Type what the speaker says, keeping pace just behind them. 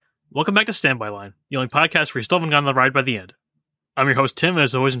Welcome back to Standby Line, the only podcast where you still haven't gotten the ride by the end. I'm your host, Tim,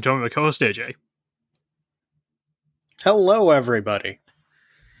 as always, and joined by my co-host, AJ. Hello, everybody.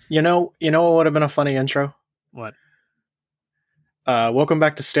 You know what would have been a funny intro? What? Welcome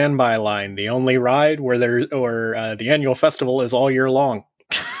back to Standby Line, the only ride where the annual festival is all year long.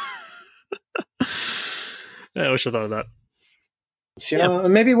 Yeah, I wish I thought of that. So,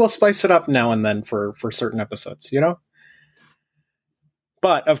 maybe we'll spice it up now and then for certain episodes,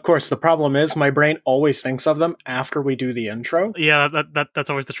 But, of course, the problem is my brain always thinks of them after we do the intro. Yeah,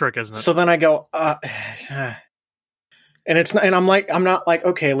 that's always the trick, isn't it? So then I go, and it's not, and I'm not like,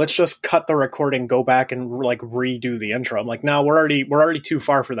 okay, let's just cut the recording, go back and redo the intro. I'm like, no, we're already too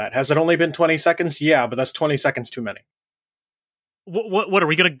far for that. Has it only been 20 seconds? Yeah, but that's 20 seconds too many. What are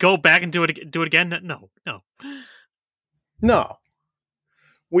we gonna go back and do it again? No.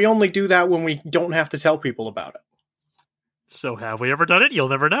 We only do that when we don't have to tell people about it. So have we ever done it? You'll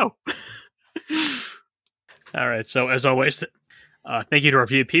never know. All right, so as always, thank you to our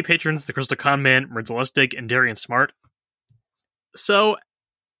VIP patrons, the Crystal Con Man, Merzelistic, and Darian Smart. So,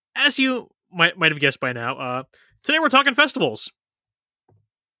 as you might have guessed by now, today we're talking festivals.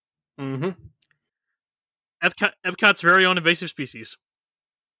 Mm-hmm. Epcot's very own invasive species.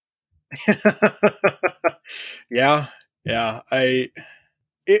 Yeah.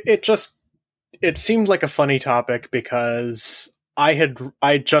 It seemed like a funny topic because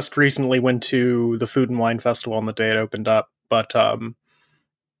I just recently went to the Food and Wine Festival on the day it opened up, but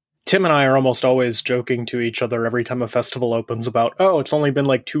Tim and I are almost always joking to each other every time a festival opens about, it's only been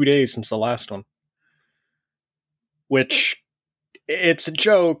like 2 days since the last one. Which, it's a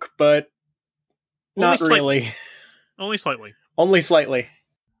joke, but not really. Only slightly. Only slightly.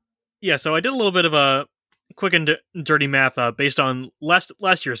 Yeah, so I did a little bit of a quick and dirty math based on last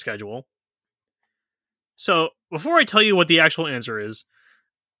year's schedule. So, before I tell you what the actual answer is,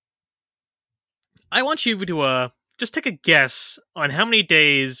 I want you to just take a guess on how many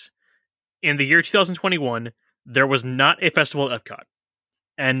days in the year 2021 there was not a festival at Epcot.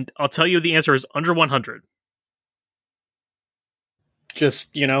 And I'll tell you the answer is under 100.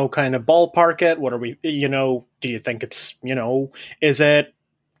 Just, kind of ballpark it. What are we, do you think it's, is it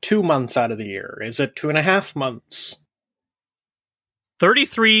 2 months out of the year? Is it 2.5 months?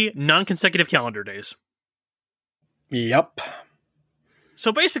 33 non-consecutive calendar days. Yep.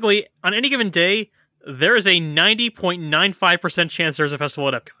 So basically, on any given day, there is a 90.95% chance there's a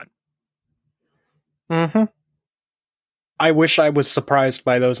festival at Epcot. Mm-hmm. I wish I was surprised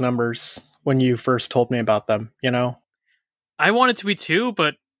by those numbers when you first told me about them, I wanted to be too,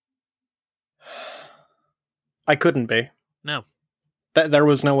 but I couldn't be. No. There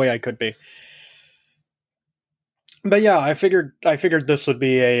was no way I could be. But yeah, I figured this would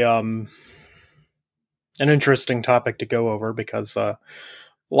be an interesting topic to go over because a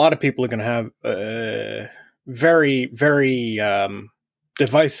lot of people are going to have very, very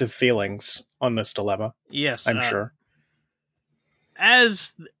divisive feelings on this dilemma. Yes, I'm sure.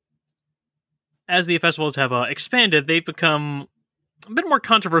 As the festivals have expanded, they've become a bit more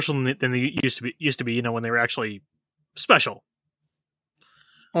controversial than they used to be. When they were actually special.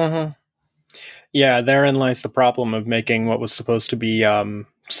 Mm-hmm. Yeah, therein lies the problem of making what was supposed to be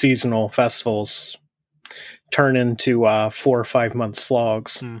seasonal festivals turn into 4 or 5 month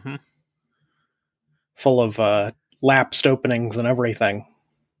slogs, mm-hmm. full of lapsed openings and everything.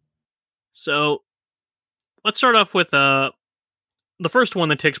 So, let's start off with the first one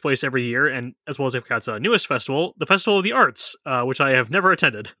that takes place every year, and as well as Epcot's newest festival, the Festival of the Arts, which I have never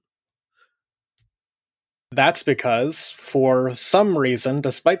attended. That's because, for some reason,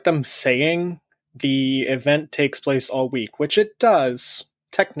 despite them saying the event takes place all week, which it does,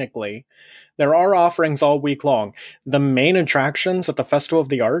 technically, there are offerings all week long. The main attractions at the Festival of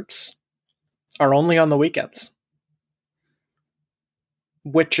the Arts are only on the weekends.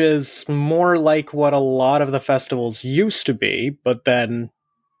 Which is more like what a lot of the festivals used to be, but then,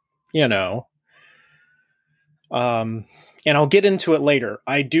 and I'll get into it later.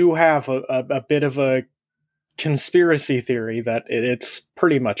 I do have a bit of a conspiracy theory that it's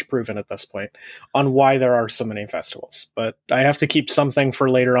pretty much proven at this point on why there are so many festivals. But I have to keep something for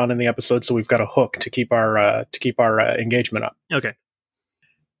later on in the episode, so we've got a hook to keep our engagement up. Okay.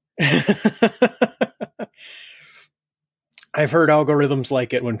 I've heard algorithms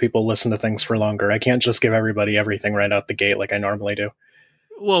like it when people listen to things for longer. I can't just give everybody everything right out the gate like I normally do.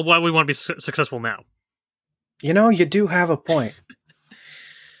 Well, why we want to be successful now? You do have a point.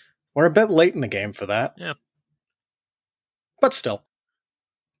 We're a bit late in the game for that. Yeah. But still.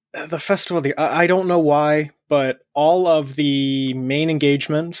 The Festival of I don't know why, but all of the main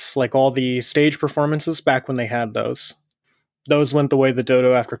engagements, like all the stage performances back when they had those, Those went the way of the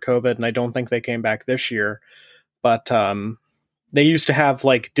dodo after COVID, and I don't think they came back this year. But they used to have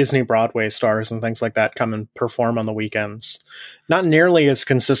like Disney Broadway stars and things like that come and perform on the weekends. Not nearly as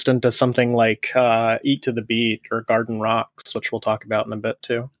consistent as something like Eat to the Beat or Garden Rocks, which we'll talk about in a bit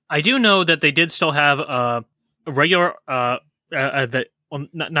too. I do know that they did still have a regular, not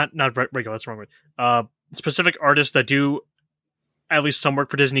regular. That's the wrong word. Specific artists that do at least some work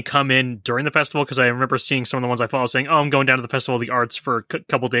for Disney come in during the festival, because I remember seeing some of the ones I follow saying, "Oh, I'm going down to the Festival of the Arts for a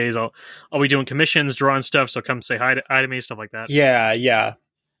couple days. I'll be doing commissions, drawing stuff. So come say hi to me, stuff like that." Yeah.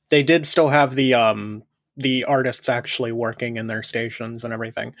 They did still have the artists actually working in their stations and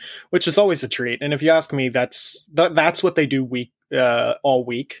everything, which is always a treat. And if you ask me, that's what they do all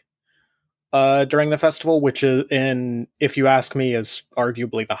week during the festival, which is, if you ask me, is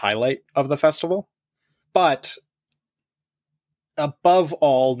arguably the highlight of the festival. But above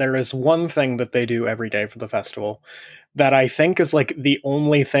all, there is one thing that they do every day for the festival that I think is like the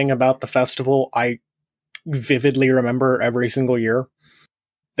only thing about the festival I vividly remember every single year.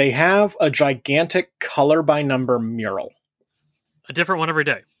 They have a gigantic color by number mural. A different one every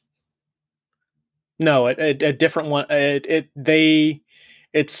day. No, a different one. It's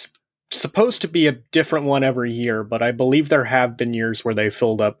supposed to be a different one every year, but I believe there have been years where they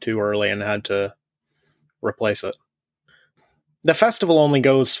filled up too early and had to replace it. The festival only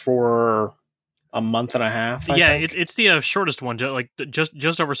goes for a month and a half. I think. It's the shortest one, like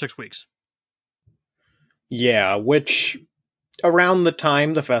just over 6 weeks. Yeah, which around the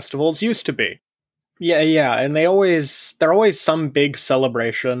time the festivals used to be. Yeah, and they're always some big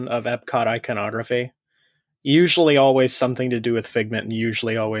celebration of Epcot iconography. Usually always something to do with Figment, and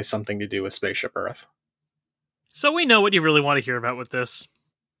usually always something to do with Spaceship Earth. So we know what you really want to hear about with this.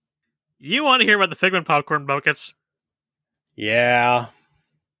 You want to hear about the Figment popcorn buckets? Yeah.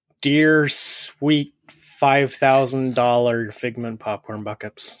 Dear sweet $5,000 Figment popcorn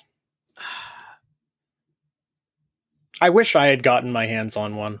buckets. I wish I had gotten my hands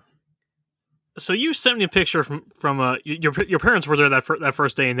on one. So you sent me a picture from your parents were there that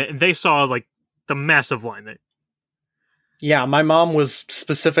first day, and they saw like the massive line. Yeah, my mom was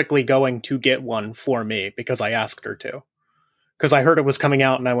specifically going to get one for me because I asked her to. Because I heard it was coming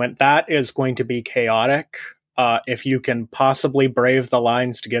out, and I went, that is going to be chaotic. If you can possibly brave the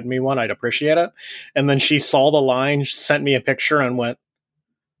lines to get me one, I'd appreciate it. And then she saw the line, sent me a picture, and went,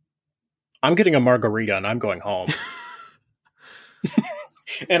 I'm getting a margarita, and I'm going home.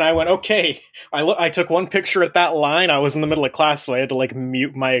 And I went, okay. I took one picture at that line. I was in the middle of class, so I had to like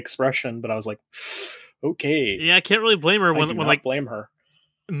mute my expression. But I was like, okay. Yeah, I can't really blame her when like blame her.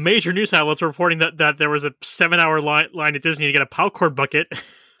 Major news outlets were reporting that there was a 7-hour line at Disney to get a popcorn bucket.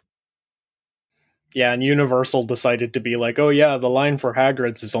 Yeah, and Universal decided to be like, oh yeah, the line for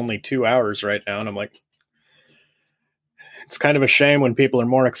Hagrid's is only 2 hours right now. And I'm like, it's kind of a shame when people are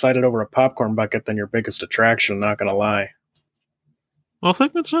more excited over a popcorn bucket than your biggest attraction, not gonna lie. Well,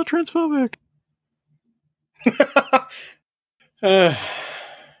 Figment's not transphobic.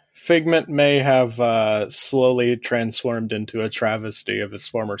 Figment may have slowly transformed into a travesty of his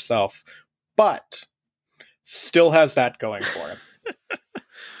former self, but still has that going for him.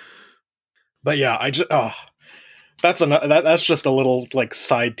 But yeah, that's just a little like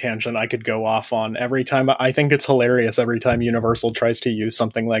side tangent I could go off on every time. I think it's hilarious every time Universal tries to use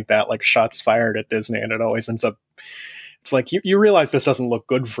something like that, like shots fired at Disney, and it always ends up. It's like you realize this doesn't look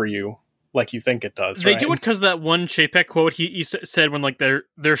good for you, like you think it does. They do it because that one Chapek quote he said when like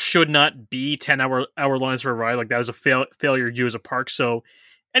there should not be 10-hour lines for a ride, like that was a failure to do as a park. So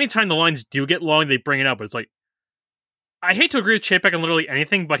anytime the lines do get long, they bring it up. But it's like, I hate to agree with Chapek on literally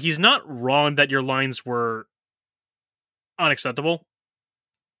anything, but he's not wrong that your lines were unacceptable.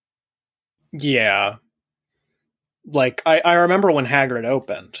 Yeah. Like, I remember when Hagrid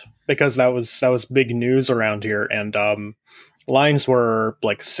opened, because that was big news around here, and lines were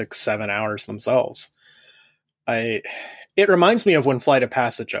like 6-7 hours themselves. It reminds me of when Flight of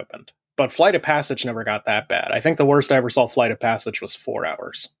Passage opened, but Flight of Passage never got that bad. I think the worst I ever saw Flight of Passage was 4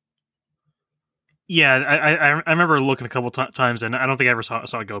 hours. Yeah, I remember looking a couple times, and I don't think I ever saw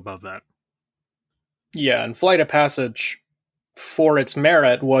it go above that. Yeah, and Flight of Passage, for its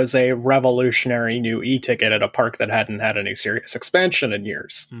merit, was a revolutionary new e-ticket at a park that hadn't had any serious expansion in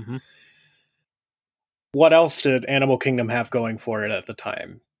years. Mm-hmm. What else did Animal Kingdom have going for it at the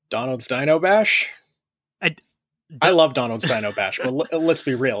time? Donald's Dino Bash? I love Donald's Dino Bash, but let's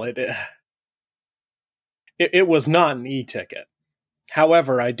be real. It was not an e-ticket.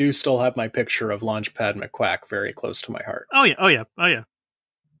 However, I do still have my picture of Launchpad McQuack very close to my heart. Oh yeah. It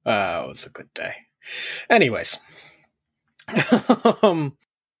was a good day. Anyways.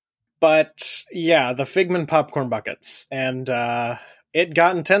 But yeah, the Figment popcorn buckets. And it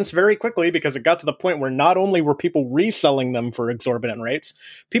got intense very quickly because it got to the point where not only were people reselling them for exorbitant rates,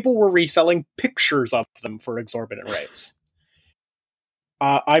 people were reselling pictures of them for exorbitant rates.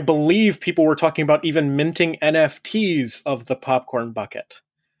 I believe people were talking about even minting NFTs of the popcorn bucket.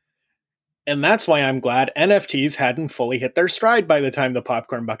 And that's why I'm glad NFTs hadn't fully hit their stride by the time the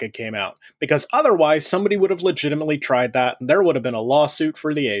popcorn bucket came out. Because otherwise, somebody would have legitimately tried that, and there would have been a lawsuit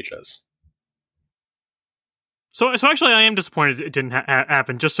for the ages. So actually, I am disappointed it didn't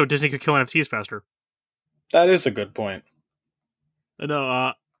happen, just so Disney could kill NFTs faster. That is a good point.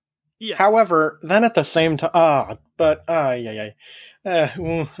 No, yeah. However, then at the same time, I don't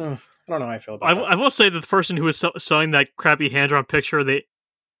know how I feel about that. I will say that the person who was selling that crappy hand-drawn picture,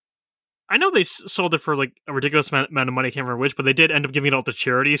 I know they sold it for like a ridiculous amount of money. I can't remember which, but they did end up giving it all to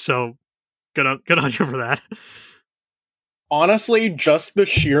charity. So good on you for that. Honestly, just the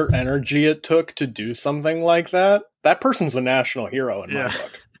sheer energy it took to do something like that person's a national hero in my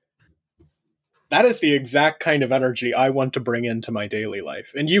book. That is the exact kind of energy I want to bring into my daily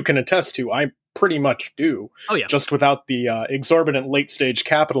life. And you can attest to, I pretty much do. Oh, yeah. Just without the exorbitant late-stage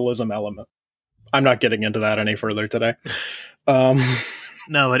capitalism element. I'm not getting into that any further today.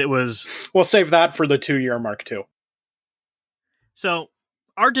 No, but it was... We'll save that for the 2-year mark, too. So,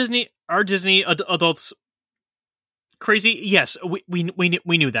 are Disney adults crazy? Yes, we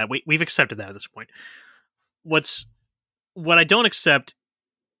knew that. We've accepted that at this point. What I don't accept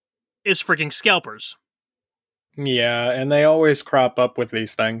is freaking scalpers. Yeah, and they always crop up with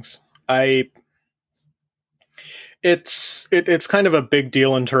these things. It's kind of a big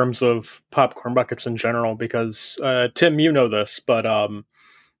deal in terms of popcorn buckets in general because Tim, you know this, but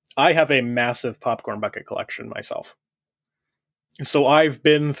I have a massive popcorn bucket collection myself. So I've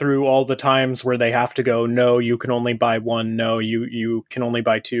been through all the times where they have to go, no, you can only buy one, no, you can only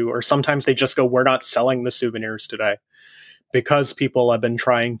buy two, or sometimes they just go, we're not selling the souvenirs today. Because people have been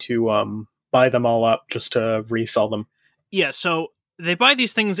trying to buy them all up just to resell them. Yeah, so they buy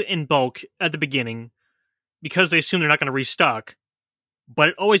these things in bulk at the beginning because they assume they're not going to restock, but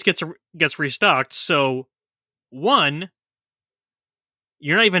it always gets restocked. So, one,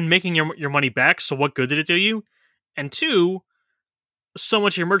 you're not even making your money back, so what good did it do you? And two, so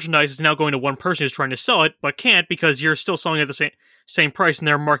much of your merchandise is now going to one person who's trying to sell it, but can't because you're still selling it at the same price and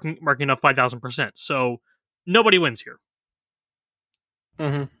they're marking up 5,000%. So, nobody wins here.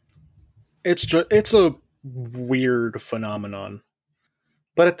 Mm-hmm. It's a weird phenomenon,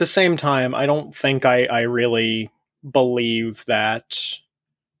 but at the same time, I don't think I really believe that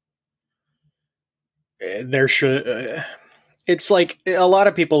there should. It's like a lot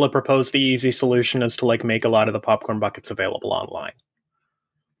of people have proposed the easy solution is to like make a lot of the popcorn buckets available online,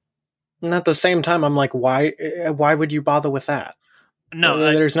 and at the same time, I'm like, why would you bother with that? No,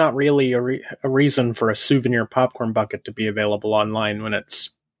 there's not really a reason for a souvenir popcorn bucket to be available online when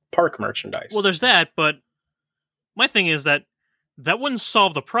it's park merchandise. Well, there's that, but my thing is that wouldn't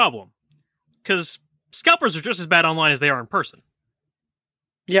solve the problem. Because scalpers are just as bad online as they are in person.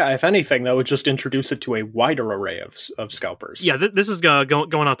 Yeah, if anything, that would just introduce it to a wider array of scalpers. Yeah, this is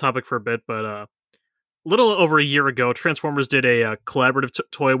going off topic for a bit, but a little over a year ago, Transformers did a collaborative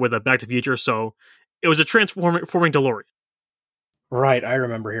toy with a Back to the Future, so it was a transforming DeLorean. Right, I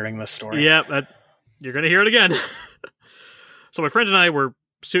remember hearing this story. Yeah, you're going to hear it again. So my friends and I were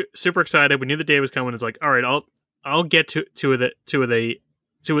super excited. We knew the day was coming. It's like, all right, I'll get two of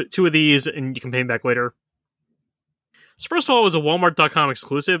these, and you can pay me back later. So first of all, it was a Walmart.com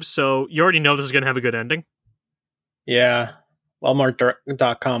exclusive, so you already know this is going to have a good ending. Yeah,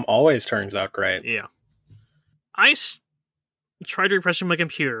 Walmart.com always turns out great. Yeah, I tried refreshing my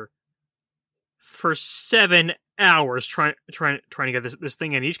computer for 7 hours trying to get this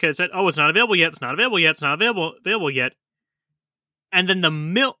thing in. Each kid said, "Oh, it's not available yet. It's not available yet. It's not available yet." And then the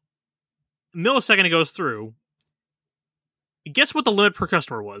millisecond it goes through, guess what the limit per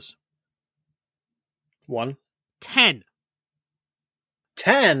customer was? 1? 10.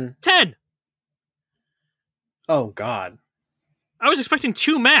 10? 10! Oh, God. I was expecting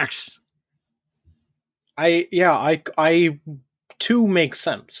 2 max. I 2 makes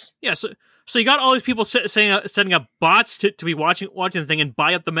sense. Yeah, so you got all these people setting up bots to be watching the thing and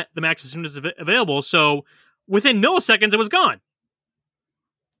buy up the max as soon as it's available, so within milliseconds it was gone.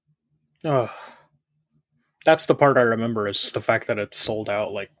 Oh, that's the part I remember is just the fact that it sold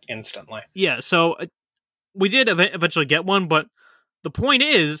out like instantly. Yeah, so we did eventually get one, but the point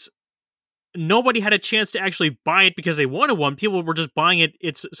is, nobody had a chance to actually buy it because they wanted one. People were just buying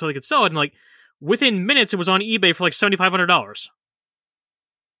it so they could sell it, and like within minutes, it was on eBay for like $7,500.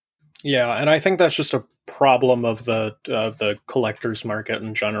 Yeah, and I think that's just a problem of the collector's market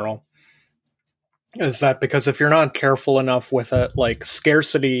in general. is that because if you're not careful enough with it, like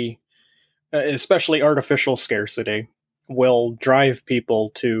scarcity, especially artificial scarcity, will drive people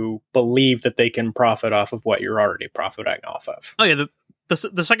to believe that they can profit off of what you're already profiting off of. Oh yeah,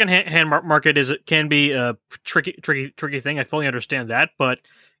 the second hand market can be a tricky thing. I fully understand that, but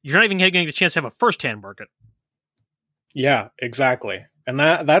you're not even getting a chance to have a first hand market. Yeah, exactly. And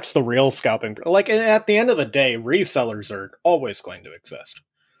that's the real scalping. Like, at the end of the day, resellers are always going to exist.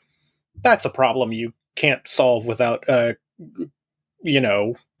 That's a problem you can't solve without,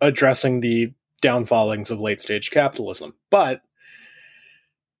 addressing the downfallings of late stage capitalism. But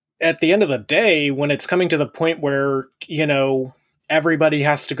at the end of the day, when it's coming to the point where, everybody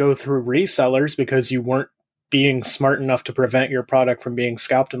has to go through resellers because you weren't being smart enough to prevent your product from being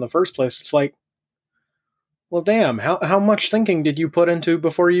scalped in the first place, it's like, well, damn, how much thinking did you put into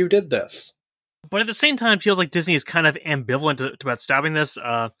before you did this? But at the same time, it feels like Disney is kind of ambivalent about stopping this.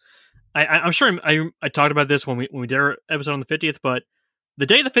 I'm sure I talked about this when we did our episode on the 50th, but the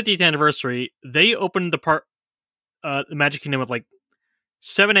day of the 50th anniversary, they opened the Magic Kingdom at like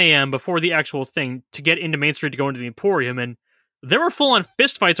 7 a.m. before the actual thing to get into Main Street to go into the Emporium, and there were full-on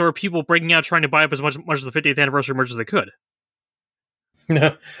fistfights over people breaking out trying to buy up as much of the 50th anniversary merch as they could.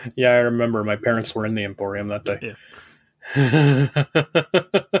 Yeah, I remember my parents were in the Emporium that day. Yeah.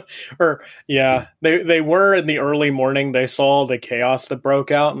 They were in the early morning. They saw the chaos that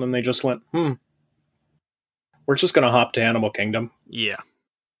broke out, and then they just went, we're just gonna hop to Animal Kingdom. Yeah.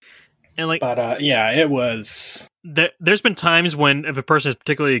 And it was. There's been times when if a person is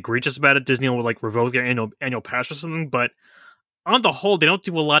particularly egregious about it, Disney will like revoke their annual pass or something. But on the whole, they don't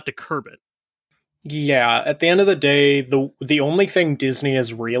do a lot to curb it. Yeah, at the end of the day, the only thing Disney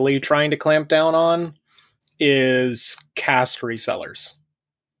is really trying to clamp down on is cast resellers.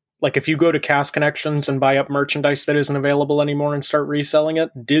 Like, if you go to Cast Connections and buy up merchandise that isn't available anymore and start reselling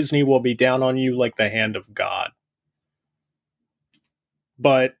it, Disney will be down on you like the hand of God.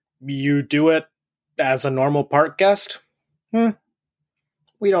 But you do it as a normal park guest,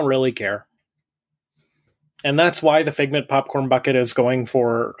 we don't really care. And that's why the Figment Popcorn Bucket is going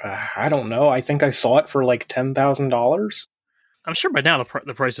for, I don't know, I think I saw it for like $10,000. I'm sure by now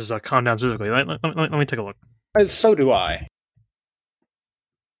the price has calmed down significantly. Let me take a look. So do I.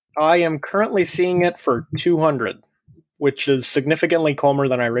 I am currently seeing it for $200, which is significantly calmer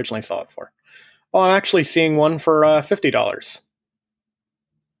than I originally saw it for. Oh, I'm actually seeing one for $50.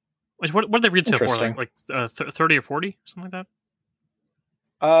 What did they retail for? Like 30 or 40, something like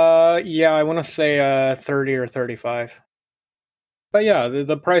that. Yeah, I want to say 30 or 35. But yeah,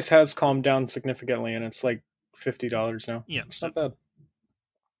 the price has calmed down significantly, and it's like $50 now. Yeah, it's not bad.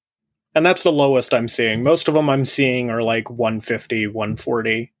 And that's the lowest I'm seeing. Most of them I'm seeing are like 150,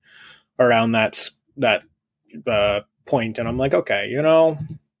 140, around that point. And I'm like, okay,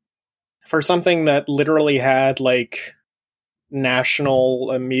 for something that literally had like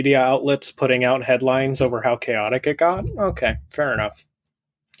national media outlets putting out headlines over how chaotic it got, okay, fair enough.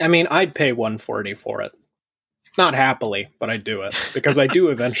 I mean, I'd pay $140 for it. Not happily, but I'd do it because I do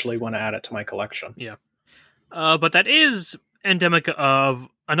eventually want to add it to my collection. Yeah. But that is endemic of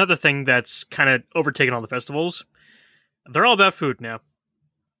another thing that's kind of overtaken all the festivals. They're all about food now.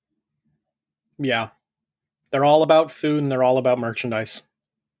 Yeah. They're all about food and they're all about merchandise.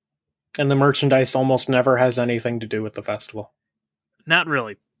 And the merchandise almost never has anything to do with the festival. Not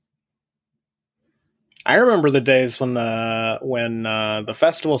really. I remember the days when the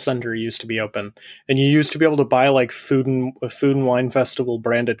festival center used to be open, and you used to be able to buy like food and wine festival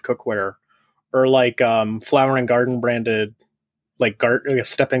branded cookware, or like Flower and Garden branded like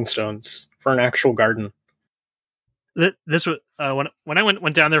stepping stones for an actual garden. This was when I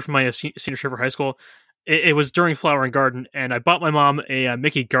went down there for my senior trip for high school. It was during Flower and Garden, and I bought my mom a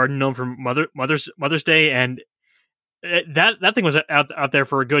Mickey garden gnome for Mother's Day, and that thing was out there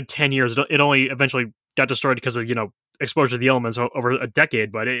for a good 10 years. It only eventually got destroyed because of exposure to the elements over a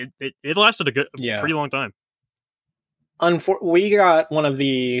decade, but it lasted a pretty long time. We got one of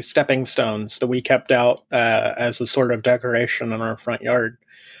the stepping stones that we kept out as a sort of decoration in our front yard,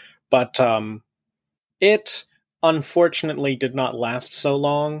 but it unfortunately did not last so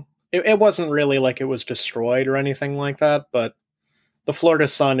long. It wasn't really like it was destroyed or anything like that, but the Florida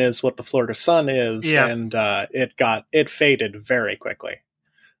sun is what the Florida sun is, yeah. And it faded very quickly.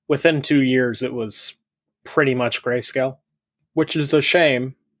 Within 2 years, it was pretty much grayscale, which is a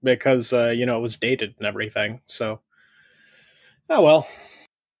shame because it was dated and everything. So, oh well.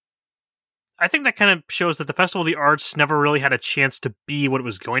 I think that kind of shows that the Festival of the Arts never really had a chance to be what it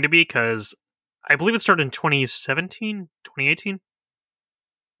was going to be, because I believe it started in 2017, 2018.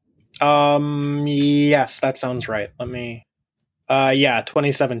 Yes, that sounds right. Let me.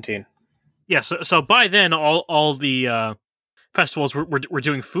 2017. Yeah, so by then, all the festivals were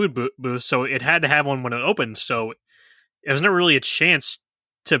doing food booths, so it had to have one when it opened. So it was never really a chance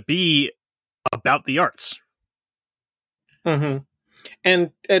to be about the arts. Mm-hmm.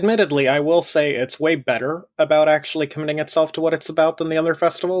 And admittedly, I will say it's way better about actually committing itself to what it's about than the other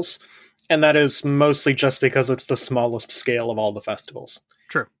festivals. And that is mostly just because it's the smallest scale of all the festivals.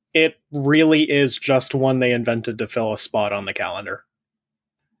 True. It really is just one they invented to fill a spot on the calendar.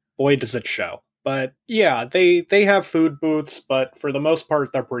 Boy, does it show. But yeah, they have food booths, but for the most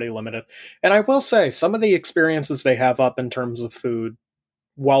part, they're pretty limited. And I will say, some of the experiences they have up in terms of food,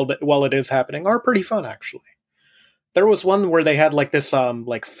 while it is happening, are pretty fun, actually. There was one where they had like this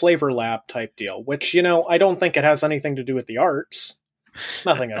like flavor lab type deal, which, I don't think it has anything to do with the arts.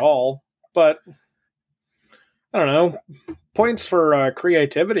 Nothing at all. But I don't know. Points for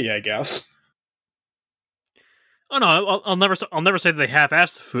creativity, I guess. Oh no, I'll never say that they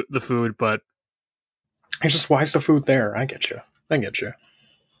half-assed the food, but it's just, why is the food there? I get you.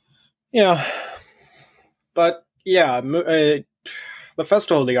 Yeah, but yeah, the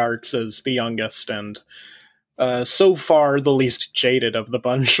Festival of the Arts is the youngest and so far the least jaded of the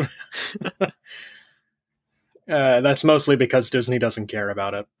bunch. That's mostly because Disney doesn't care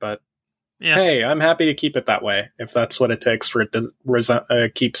about it, but yeah. Hey, I'm happy to keep it that way, if that's what it takes for it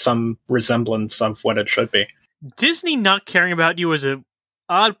to keep some resemblance of what it should be. Disney not caring about you is an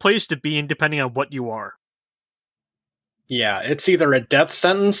odd place to be in, depending on what you are. Yeah, it's either a death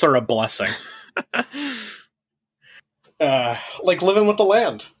sentence or a blessing. Like living with the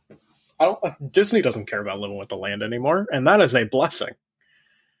land. Disney doesn't care about living with the land anymore, and that is a blessing.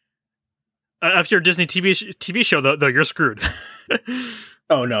 If you're a Disney TV show, though, you're screwed.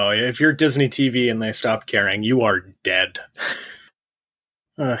 Oh no, if you're Disney TV and they stop caring, you are dead.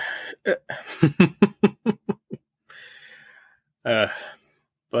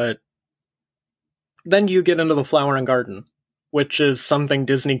 But then you get into the Flower and Garden, which is something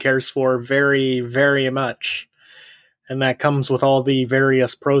Disney cares for very, very much. And that comes with all the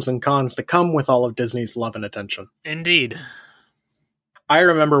various pros and cons that come with all of Disney's love and attention. Indeed. I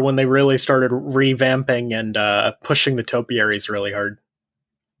remember when they really started revamping and pushing the topiaries really hard.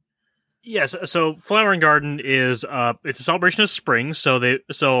 Yes, so Flower and Garden is it's a celebration of spring. So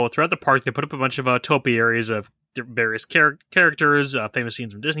throughout the park they put up a bunch of topiaries of various characters, famous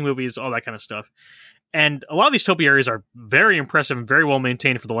scenes from Disney movies, all that kind of stuff. And a lot of these topiaries are very impressive and very well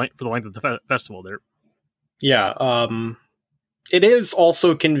maintained for the length of the festival. There. Yeah, it is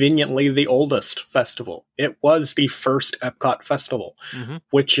also conveniently the oldest festival. It was the first Epcot festival,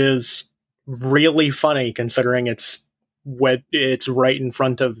 which is really funny considering it's right in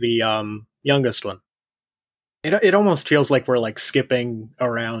front of the youngest one. It almost feels like we're like skipping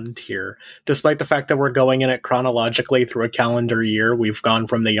around here, despite the fact that we're going in it chronologically through a calendar year. We've gone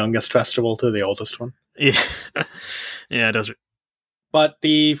from the youngest festival to the oldest one. Yeah, yeah, it does. But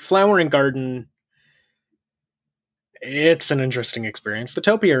the Flower and Garden, it's an interesting experience. The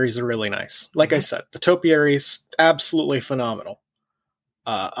topiaries are really nice. Like I said, the topiaries, absolutely phenomenal.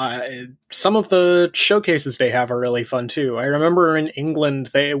 Some of the showcases they have are really fun too. I remember in England,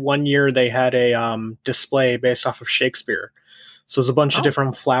 one year they had a display based off of Shakespeare. So there's a bunch of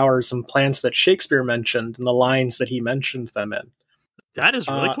different flowers and plants that Shakespeare mentioned and the lines that he mentioned them in. That is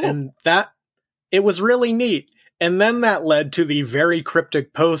really cool. And it was really neat. And then that led to the very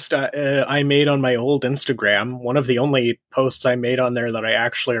cryptic post I made on my old Instagram, one of the only posts I made on there that I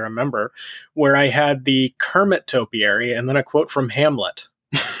actually remember, where I had the Kermit topiary and then a quote from Hamlet.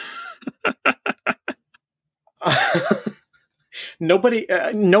 Nobody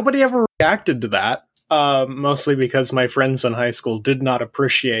ever reacted to that, mostly because my friends in high school did not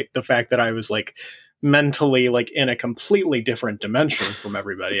appreciate the fact that I was like mentally like in a completely different dimension from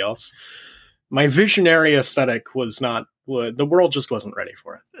everybody else. My visionary aesthetic was not, the world just wasn't ready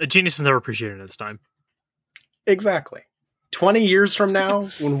for it. A genius is never appreciated at its time. Exactly. 20 years from now,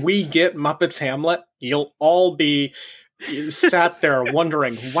 when we get Muppets Hamlet, you'll all be sat there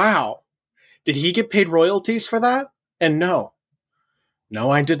wondering, wow, did he get paid royalties for that? And no,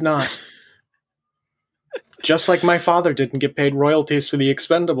 I did not. Just like my father didn't get paid royalties for The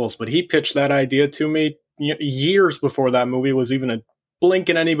Expendables, but he pitched that idea to me years before that movie was even a blink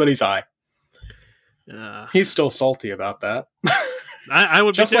in anybody's eye. He's still salty about that. I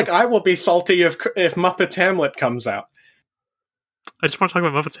would just be like I will be salty if Muppets Hamlet comes out. I just want to talk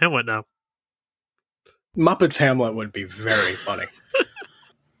about Muppets Hamlet now. Muppets Hamlet would be very funny.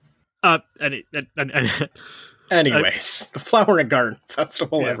 Anyways, the Flower and Garden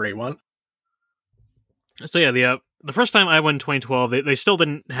Festival, everyone. So yeah, the first time I went in 2012, they still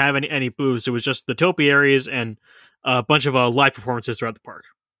didn't have any booths. It was just the topiaries and a bunch of live performances throughout the park.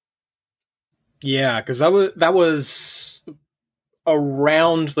 Yeah, because that was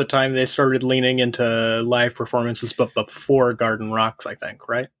around the time they started leaning into live performances, but before Garden Rocks, I think,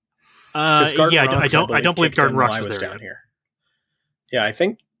 right? Yeah, I don't believe Garden Rocks was there down yet. here. Yeah, I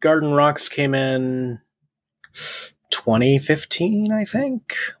think Garden Rocks came in 2015, I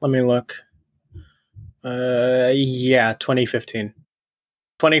think. Let me look. Yeah, 2015.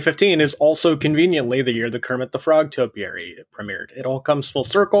 2015 is also conveniently the year the Kermit the Frog topiary premiered. It all comes full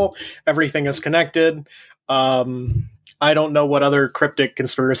circle. Everything is connected. I don't know what other cryptic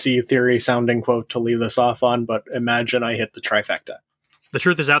conspiracy theory sounding quote to leave this off on, but imagine I hit the trifecta. The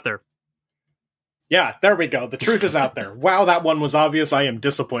truth is out there. Yeah, there we go. The truth is out there. Wow, that one was obvious. I am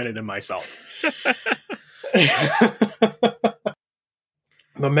disappointed in myself.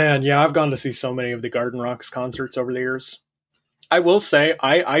 But man, yeah, I've gone to see so many of the Garden Rocks concerts over the years. I will say,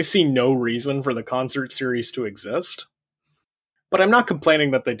 I see no reason for the concert series to exist, but I'm not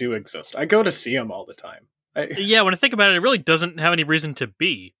complaining that they do exist. I go to see them all the time. Yeah, when I think about it, it really doesn't have any reason to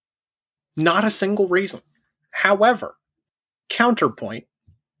be. Not a single reason. However, counterpoint,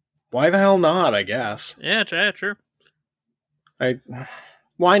 why the hell not, I guess. Yeah, true.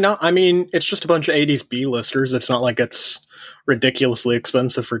 Why not? I mean, it's just a bunch of 80s B-listers. It's not like it's ridiculously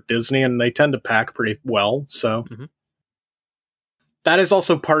expensive for Disney, and they tend to pack pretty well, so... Mm-hmm. That is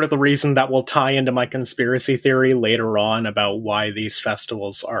also part of the reason that will tie into my conspiracy theory later on about why these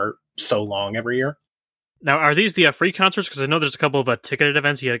festivals are so long every year. Now, are these the free concerts? Because I know there's a couple of ticketed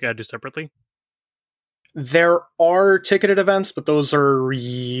events you gotta do separately. There are ticketed events, but those are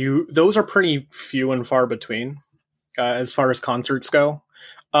pretty few and far between as far as concerts go.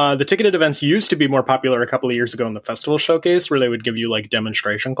 The ticketed events used to be more popular a couple of years ago in the festival showcase, where they would give you like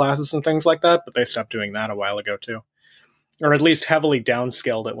demonstration classes and things like that, but they stopped doing that a while ago too. Or at least heavily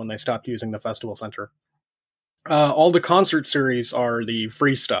downscaled it when they stopped using the festival center. All the concert series are the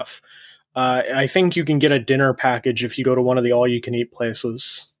free stuff. I think you can get a dinner package if you go to one of the all-you-can-eat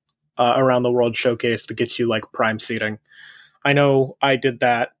places around the World Showcase that gets you like prime seating. I know I did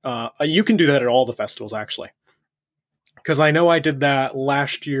that. You can do that at all the festivals, actually. Because I know I did that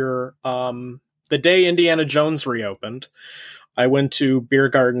last year. The day Indiana Jones reopened, I went to Beer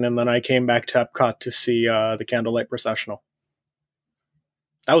Garden and then I came back to Epcot to see the Candlelight Processional.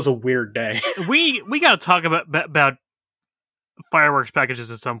 That was a weird day. we got to talk about fireworks packages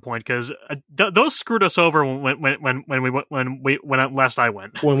at some point because those screwed us over when last I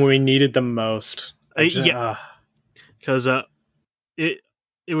went. When we needed them most. Yeah, because it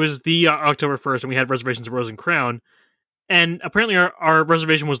was the October 1st and we had reservations at Rose and Crown, and apparently our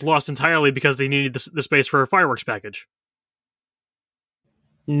reservation was lost entirely because they needed the space for a fireworks package.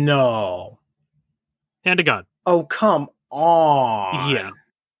 No. Hand to God. Oh, come on. Yeah.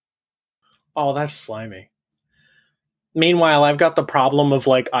 Oh, that's slimy. Meanwhile, I've got the problem of,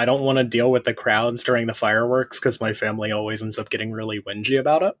 like, I don't want to deal with the crowds during the fireworks because my family always ends up getting really whingy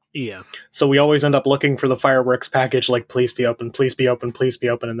about it. Yeah. So we always end up looking for the fireworks package, like, please be open, please be open, please be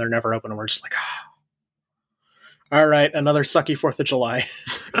open, and they're never open, and we're just like, all right, another sucky 4th of July.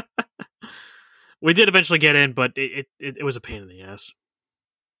 We did eventually get in, but it was a pain in the ass.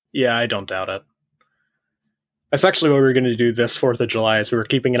 Yeah, I don't doubt it. That's actually what we were going to do this 4th of July, is we were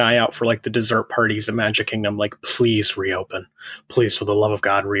keeping an eye out for, like, the dessert parties in Magic Kingdom. Like, please reopen. Please, for the love of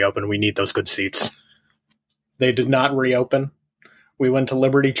God, reopen. We need those good seats. They did not reopen. We went to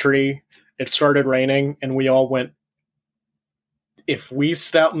Liberty Tree. It started raining, and we all went, if we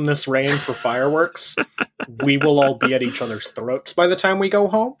sit out in this rain for fireworks, we will all be at each other's throats by the time we go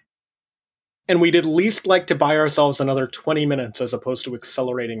home. And we'd at least like to buy ourselves another 20 minutes as opposed to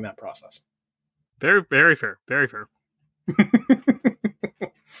accelerating that process. Very, very fair. Very fair.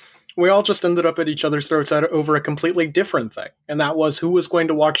 We all just ended up at each other's throats over a completely different thing. And that was who was going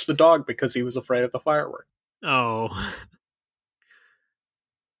to watch the dog because he was afraid of the firework. Oh.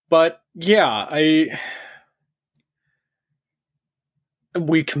 But yeah,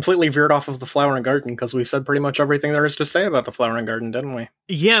 we completely veered off of the Flower and Garden because we said pretty much everything there is to say about the Flower and Garden, didn't we?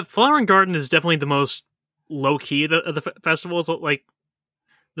 Yeah, Flower and Garden is definitely the most low-key of the festivals. Like,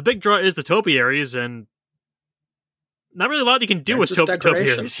 the big draw is the topiaries, and not really a lot you can do with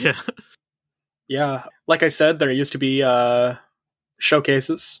topiaries. Yeah. Yeah, like I said, there used to be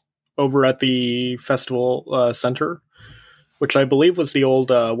showcases over at the festival center, which I believe was the old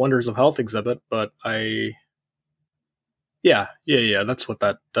Wonders of Health exhibit, but Yeah, that's what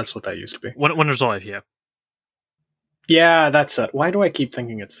that used to be. Wonders of Life, yeah. Yeah, that's it. Why do I keep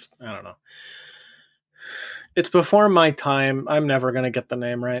thinking I don't know. It's before my time. I'm never going to get the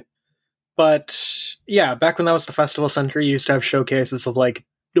name right. But yeah, back when that was the festival center, you used to have showcases of like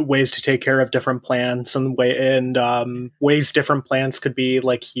ways to take care of different plants and ways different plants could be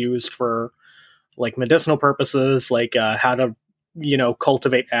like used for like medicinal purposes, like how to,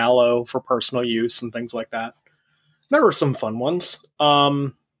 cultivate aloe for personal use and things like that. There were some fun ones.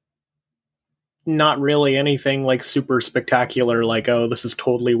 Not really anything like super spectacular, like, oh, this is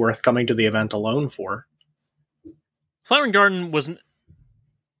totally worth coming to the event alone for. Flowering Garden wasn't.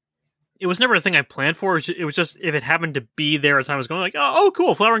 It was never a thing I planned for. It was just if it happened to be there at the time, I was going like, oh,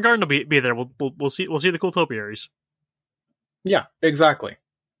 cool, Flowering Garden will be there. We'll see the cool topiaries. Yeah, exactly.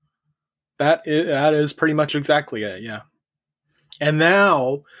 That is pretty much exactly it. Yeah. And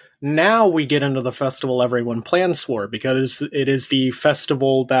now we get into the festival everyone plans for, because it is the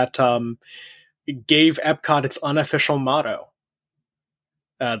festival that gave Epcot its unofficial motto,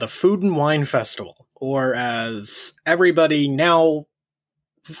 the Food and Wine Festival, or as everybody now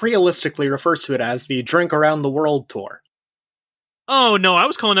realistically refers to it as, the Drink Around the World Tour. Oh no, I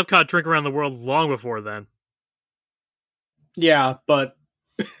was calling Epcot Drink Around the World long before then. Yeah, but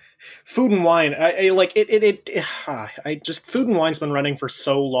Food and Wine, Food and Wine's been running for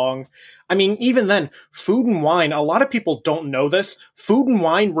so long. I mean, even then, Food and Wine, a lot of people don't know this, Food and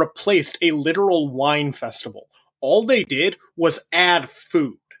Wine replaced a literal wine festival. All they did was add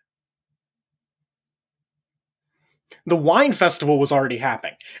food. The wine festival was already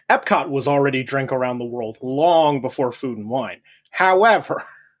happening. Epcot was already Drink Around the World long before Food and Wine. However...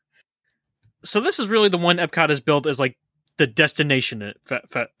 So this is really the one Epcot has built as, like, the destination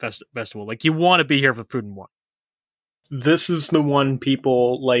festival. Like, you want to be here for Food and Wine. This is the one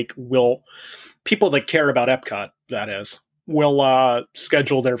people people that care about Epcot, that is, will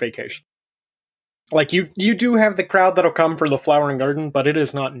schedule their vacation. Like, you do have the crowd that'll come for the Flowering Garden, but it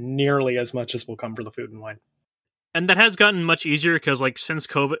is not nearly as much as will come for the Food and Wine. And that has gotten much easier because, like, since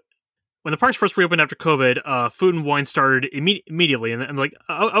COVID, when the parks first reopened after COVID, Food and Wine started immediately, and like,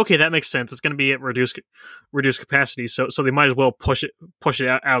 okay, that makes sense. It's going to be at reduced capacity, so they might as well push it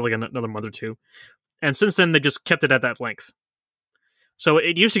out like another month or two. And since then, they just kept it at that length. So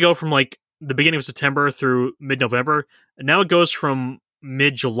it used to go from like the beginning of September through mid-November, and now it goes from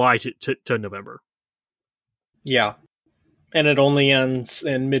mid-July to November. Yeah, and it only ends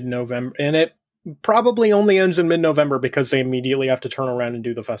in mid-November, and it probably only ends in mid-November because they immediately have to turn around and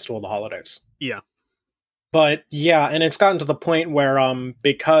do the Festival of the Holidays. Yeah. But yeah, and it's gotten to the point where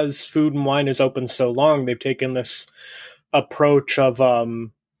because Food and Wine is open so long, they've taken this approach of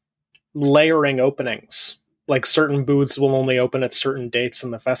layering openings. Like, certain booths will only open at certain dates in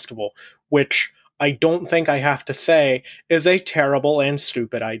the festival, which I don't think I have to say is a terrible and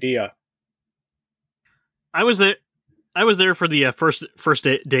stupid idea. I was there for the first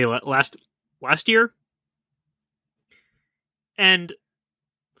day last year, and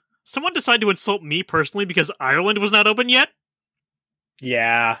someone decided to insult me personally because Ireland was not open yet.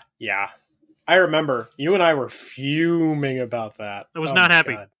 Yeah. I remember you and I were fuming about that. I was not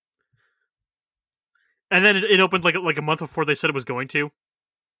happy. God. And then it opened like a month before they said it was going to.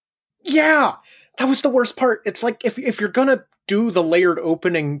 Yeah, that was the worst part. It's like, if you're gonna do the layered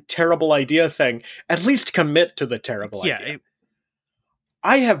opening terrible idea thing, at least commit to the terrible idea.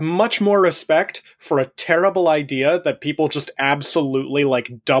 I have much more respect for a terrible idea that people just absolutely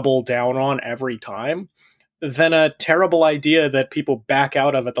like double down on every time than a terrible idea that people back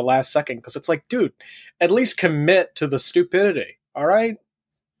out of at the last second. Because it's like, dude, at least commit to the stupidity, all right?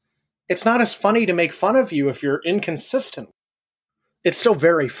 It's not as funny to make fun of you if you're inconsistent. It's still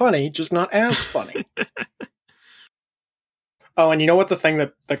very funny, just not as funny. Oh, and you know what the thing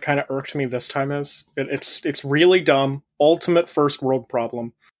that kind of irked me this time is? It's really dumb. Ultimate first world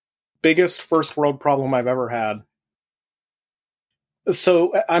problem. Biggest first world problem I've ever had.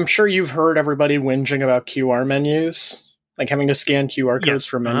 So I'm sure you've heard everybody whinging about QR menus. Like having to scan QR codes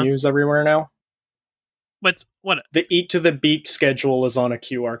for menus everywhere now. But what? The Eat to the Beat schedule is on a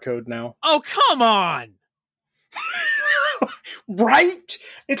QR code now. Oh, come on! Right?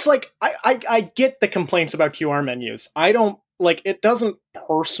 It's like, I get the complaints about QR menus. I don't, like, it doesn't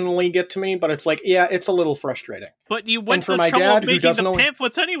personally get to me, but it's like, yeah, it's a little frustrating. But you went to the trouble of making the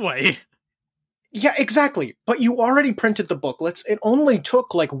pamphlets anyway. Yeah, exactly. But you already printed the booklets. It only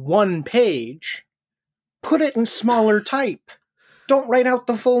took, like, one page. Put it in smaller type. Don't write out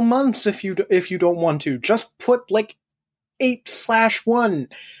the full months if you don't want to. Just put, like, 8/1,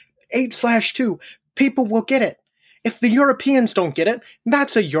 8/2. People will get it. If the Europeans don't get it,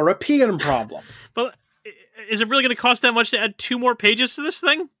 that's a European problem. But is it really going to cost that much to add 2 more pages to this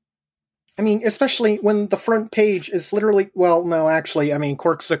thing? I mean, especially when the front page is literally, well, no, actually, I mean,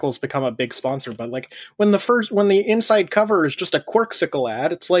 Corksicle's become a big sponsor, but like when the inside cover is just a Corksicle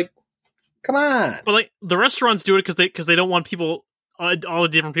ad, it's like, come on. But like the restaurants do it because they don't want people, all the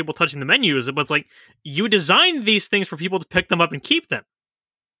different people touching the menus. But it's like, you designed these things for people to pick them up and keep them.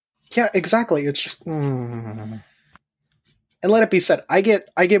 Yeah, exactly. It's just. And let it be said, I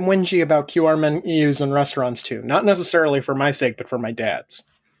get whingy about QR menus in restaurants too. Not necessarily for my sake, but for my dad's.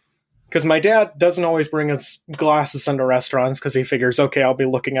 Because my dad doesn't always bring his glasses into restaurants because he figures, okay, I'll be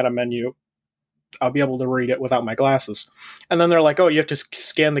looking at a menu. I'll be able to read it without my glasses. And then they're like, oh, you have to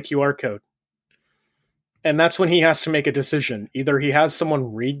scan the QR code. And that's when he has to make a decision. Either he has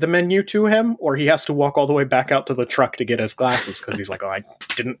someone read the menu to him, or he has to walk all the way back out to the truck to get his glasses because he's like, oh, I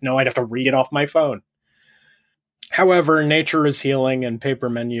didn't know I'd have to read it off my phone. However, nature is healing and paper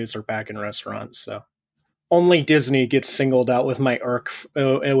menus are back in restaurants, so only Disney gets singled out with my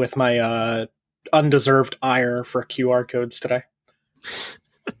undeserved ire for QR codes today.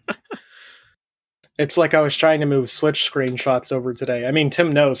 It's like I was trying to move Switch screenshots over today. I mean,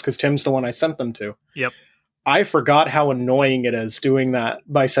 Tim knows because Tim's the one I sent them to. Yep. I forgot how annoying it is doing that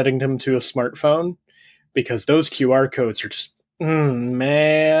by setting him to a smartphone because those QR codes are just,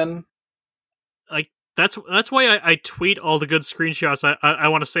 man. Like that's why I tweet all the good screenshots I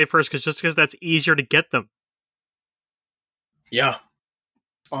want to say first because that's easier to get them. Yeah.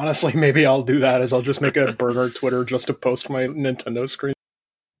 Honestly, maybe I'll do that as I'll just make a burner Twitter just to post my Nintendo screen.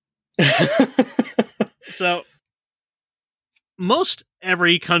 So, most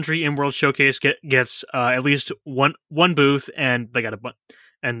every country in World Showcase gets at least one booth, and they got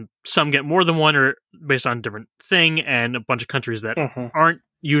and some get more than one, or based on a different thing, and a bunch of countries that aren't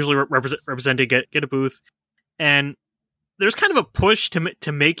usually represented get a booth. And there's kind of a push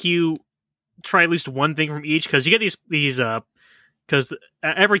to make you try at least one thing from each, because you get these because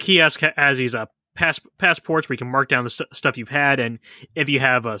every kiosk has these passports where you can mark down the stuff you've had, and if you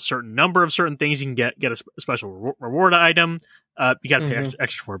have a certain number of certain things, you can get a special reward item. You got to pay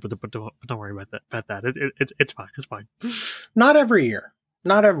extra for it, but don't worry about that. It's fine. It's fine. Not every year.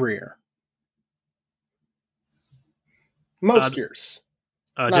 Most years.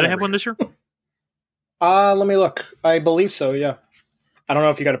 Did I have one this year? Let me look. I believe so. Yeah. I don't know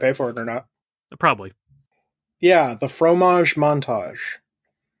if you got to pay for it or not. Probably. Yeah, the fromage montage,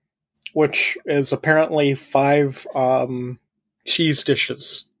 which is apparently 5 cheese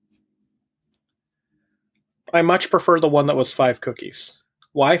dishes. I much prefer the one that was 5 cookies.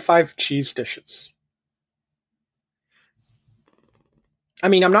 Why 5 cheese dishes? I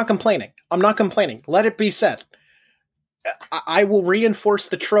mean, I'm not complaining. Let it be said. I will reinforce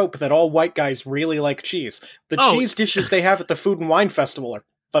the trope that all white guys really like cheese. The cheese dishes they have at the Food and Wine Festival are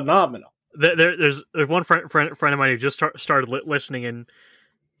phenomenal. There's one friend of mine who just started listening, and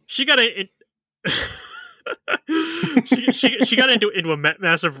she got she got into a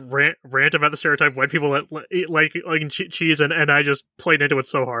massive rant about the stereotype white people like cheese, and I just played into it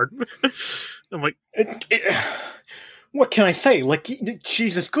so hard. I'm like, what can I say? Like,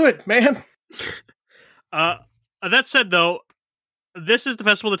 cheese is good, man. That said, though, this is the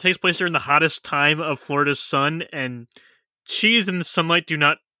festival that takes place during the hottest time of Florida's sun, and cheese and the sunlight do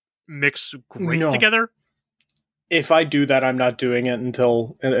not mix great together. If I do that, I'm not doing it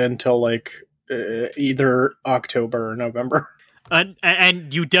until like either October or November.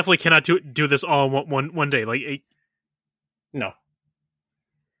 And you definitely cannot do this all in one day. Like, no.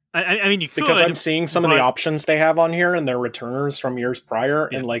 I mean, you could, because I'm seeing some of the options they have on here and their returners from years prior,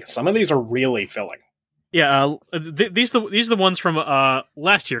 and like some of these are really filling. Yeah, these are the ones from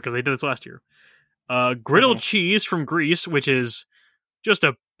last year, because they did this last year. Griddled cheese from Greece, which is just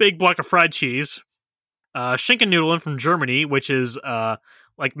a big block of fried cheese. Schinkennudeln from Germany, which is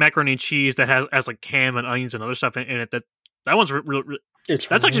like macaroni and cheese that has like ham and onions and other stuff in it. That one's really that's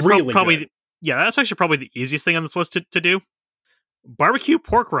actually really probably that's actually probably the easiest thing on this list to do. Barbecue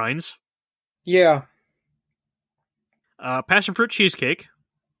pork rinds. Yeah. Passion fruit cheesecake.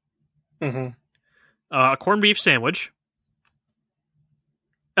 A corned beef sandwich.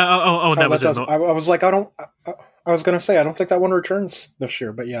 That was it. I was like, I was going to say, I don't think that one returns this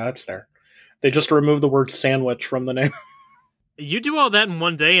year, but yeah, it's there. They just removed the word sandwich from the name. You do all that in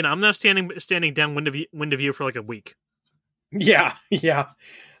one day, and I'm not standing downwind of you for like a week. Yeah.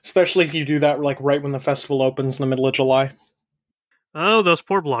 Especially if you do that like right when the festival opens in the middle of July. Oh, those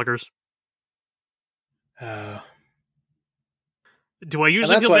poor bloggers. Do I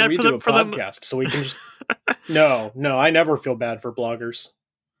usually feel bad for them? For podcast, so we can just... No, I never feel bad for bloggers.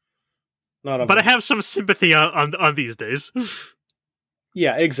 But I have some sympathy on these days.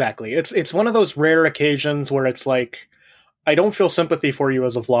 Yeah, exactly. It's one of those rare occasions where it's like, I don't feel sympathy for you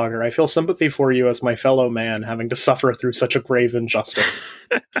as a vlogger. I feel sympathy for you as my fellow man having to suffer through such a grave injustice.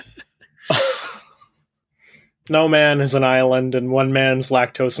 No man is an island, and one man's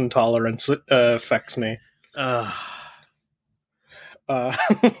lactose intolerance affects me.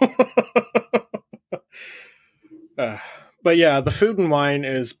 But yeah, the Food and Wine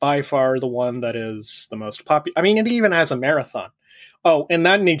is by far the one that is the most popular. I mean, it even has a marathon. Oh, and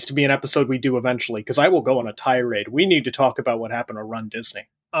that needs to be an episode we do eventually, because I will go on a tirade. We need to talk about what happened to Run Disney.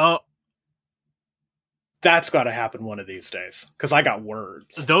 Oh, that's got to happen one of these days, because I got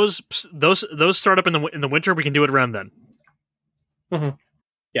words. Those start up in the winter. We can do it around then. Mm-hmm.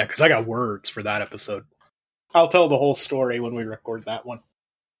 Yeah, because I got words for that episode. I'll tell the whole story when we record that one.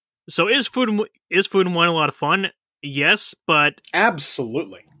 So is Food and Wine a lot of fun? Yes, but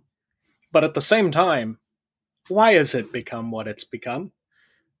absolutely. But at the same time, why has it become what it's become?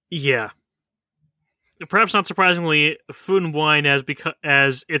 Yeah. Perhaps not surprisingly, Food and Wine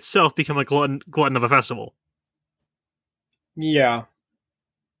has itself become a glutton of a festival. Yeah.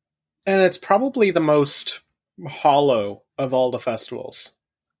 And it's probably the most hollow of all the festivals.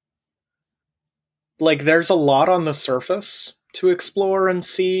 Like, there's a lot on the surface to explore and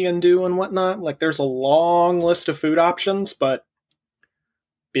see and do and whatnot. Like, there's a long list of food options, but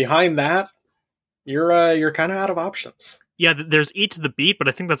behind that, you're kind of out of options. Yeah, there's Eat to the Beat, but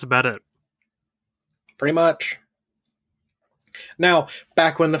I think that's about it. Pretty much. Now,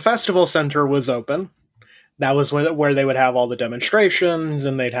 back when the festival center was open, that was where they would have all the demonstrations,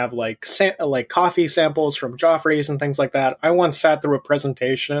 and they'd have like coffee samples from Joffrey's and things like that. I once sat through a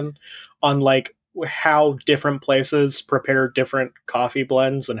presentation on like how different places prepare different coffee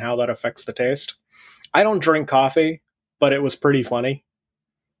blends and how that affects the taste. I don't drink coffee, but it was pretty funny.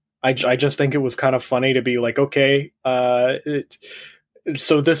 I just think it was kind of funny to be like, okay,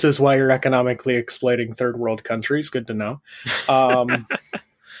 so this is why you're economically exploiting third world countries. Good to know. But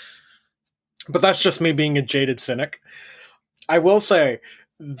that's just me being a jaded cynic. I will say,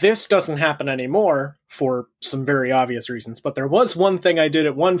 this doesn't happen anymore for some very obvious reasons, but there was one thing I did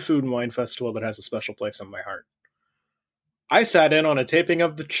at one Food and Wine festival that has a special place in my heart. I sat in on a taping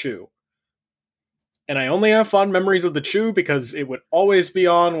of The Chew. And I only have fond memories of The Chew because it would always be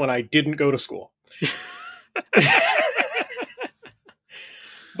on when I didn't go to school.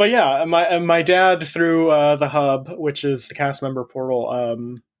 But yeah, my dad, through the Hub, which is the cast member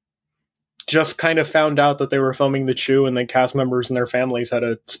portal, just kind of found out that they were filming The Chew, and the cast members and their families had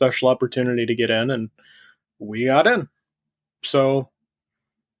a special opportunity to get in, and we got in. So,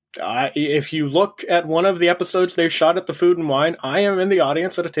 if you look at one of the episodes they shot at the Food and Wine, I am in the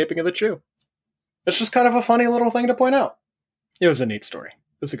audience at a taping of The Chew. It's just kind of a funny little thing to point out. It was a neat story.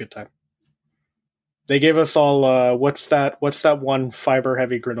 It was a good time. They gave us all, what's that one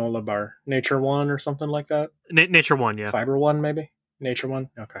fiber-heavy granola bar? Nature One or something like that? Nature One, yeah. Fiber One, maybe? Nature One?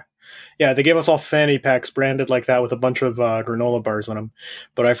 Okay. Yeah, they gave us all fanny packs branded like that with a bunch of granola bars in them.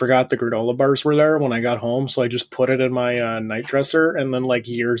 But I forgot the granola bars were there when I got home, so I just put it in my night dresser, and then like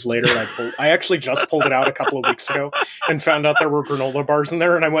years later, I actually just pulled it out a couple of weeks ago and found out there were granola bars in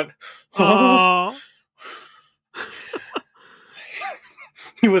there, and I went, oh.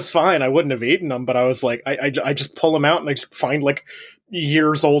 It was fine. I wouldn't have eaten them, but I was like, I just pull them out and I just find like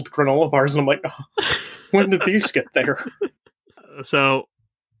years old granola bars, and I'm like, oh, when did these get there? So,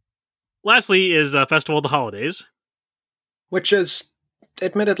 lastly is Festival of the Holidays. Which is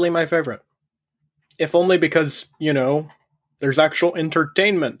admittedly my favorite. If only because, there's actual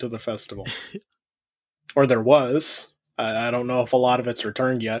entertainment to the festival. Or there was. I don't know if a lot of it's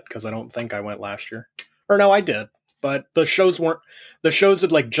returned yet, because I don't think I went last year. Or no, I did. But the shows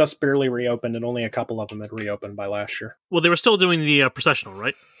had like just barely reopened, and only a couple of them had reopened by last year. Well, they were still doing the processional,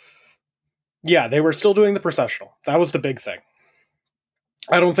 right? Yeah, they were still doing the processional. That was the big thing.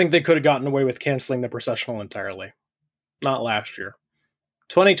 I don't think they could have gotten away with canceling the processional entirely. Not last year.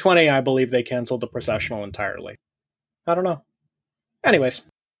 2020, I believe they canceled the processional entirely. I don't know. Anyways.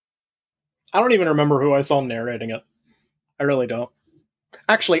 I don't even remember who I saw narrating it. I really don't.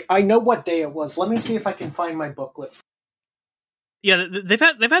 Actually, I know what day it was. Let me see if I can find my booklet. Yeah, they've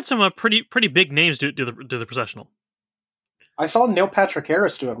had some pretty big names do the processional. I saw Neil Patrick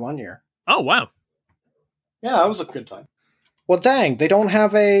Harris do it one year. Oh, wow. Yeah, that was a good time. Well, dang, they don't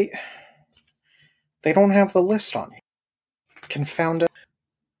have the list on it. Confound it.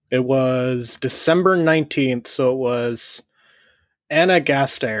 It was December 19th, so it was Anna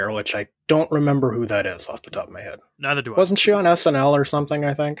Gasteyer, which I don't remember who that is off the top of my head. Neither do I. Wasn't she on SNL or something,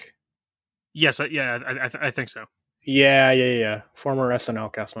 I think? Yes, yeah, I think so. Yeah. Former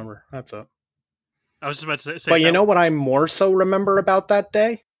SNL cast member. That's it. I was just about to say but you know what I more so remember about that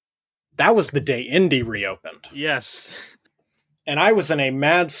day? That was the day Indy reopened. Yes. And I was in a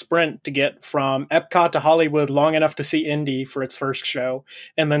mad sprint to get from Epcot to Hollywood long enough to see Indy for its first show,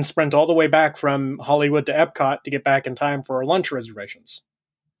 and then sprint all the way back from Hollywood to Epcot to get back in time for our lunch reservations.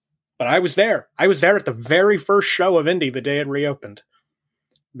 But I was there. I was there at the very first show of Indy the day it reopened.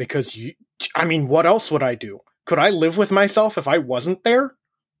 Because, what else would I do? Could I live with myself if I wasn't there?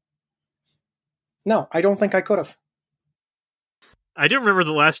 No, I don't think I could have. I do remember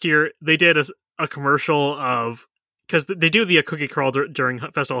the last year they did a commercial of, because they do the cookie crawl during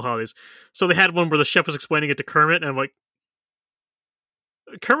festival holidays. So they had one where the chef was explaining it to Kermit, and I'm like,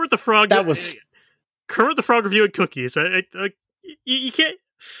 Kermit the Frog. That was Kermit the Frog reviewing cookies. You can't.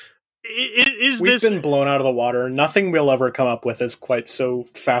 We've been blown out of the water. Nothing we'll ever come up with is quite so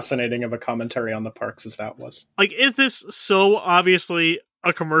fascinating of a commentary on the parks as that was. Like, is this so obviously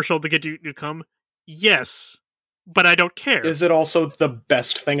a commercial to get you to come? Yes, but I don't care. Is it also the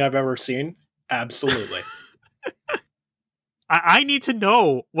best thing I've ever seen? Absolutely. I need to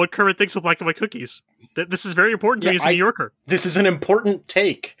know what Kermit thinks of black and white cookies. This is very important to me as a New Yorker. This is an important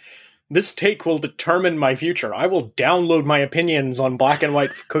take. This take will determine my future. I will download my opinions on black and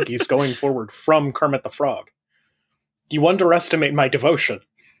white cookies going forward from Kermit the Frog. You underestimate my devotion.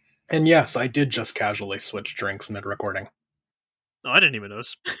 And yes, I did just casually switch drinks mid-recording. Oh, I didn't even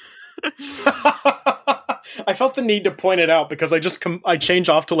notice. I felt the need to point it out because I change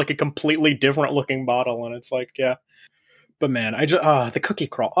off to like a completely different looking bottle, and it's like, yeah. But man, the cookie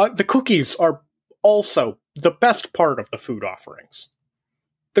crawl. The cookies are also the best part of the food offerings.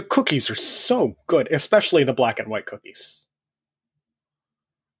 The cookies are so good, especially the black and white cookies.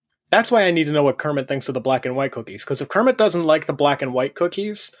 That's why I need to know what Kermit thinks of the black and white cookies, because if Kermit doesn't like the black and white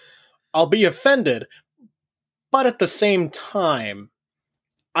cookies, I'll be offended. But at the same time,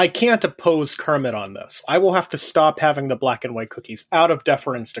 I can't oppose Kermit on this. I will have to stop having the black and white cookies out of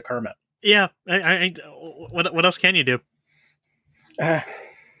deference to Kermit. Yeah, what else can you do?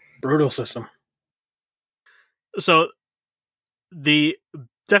 Brutal system. So,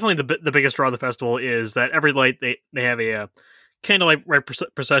 definitely the biggest draw of the festival is that every light they have a candlelight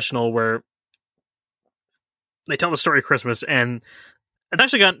processional where they tell the story of Christmas, and it's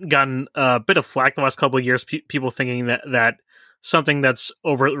actually gotten a bit of flack the last couple of years. People thinking that something that's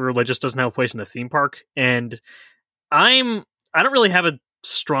overtly religious doesn't have a place in a theme park, and I don't really have a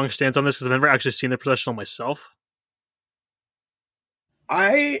strong stance on this because I've never actually seen the processional myself.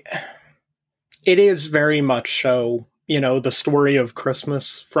 It is very much so, the story of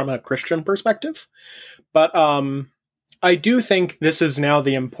Christmas from a Christian perspective. But I do think this is now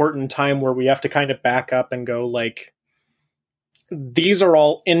the important time where we have to kind of back up and go, like, these are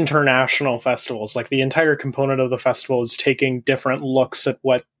all international festivals. Like, the entire component of the festival is taking different looks at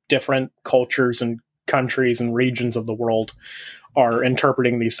what different cultures and countries and regions of the world are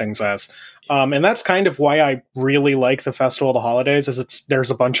interpreting these things as. And that's kind of why I really like the Festival of the Holidays, is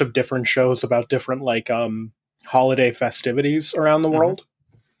there's a bunch of different shows about different, like, holiday festivities around the world.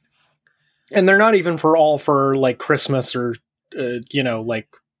 And they're not even for like Christmas or,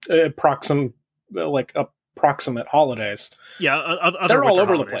 approximate holidays. Yeah, they're all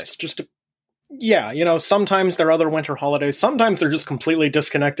over the place. Sometimes there are other winter holidays. Sometimes they're just completely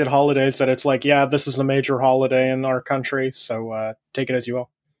disconnected holidays that it's like, yeah, this is a major holiday in our country, so take it as you will.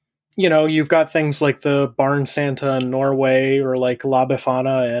 You've got things like the Barn Santa in Norway, or like La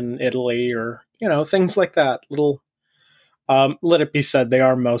Befana in Italy, or, things like that. Let it be said, they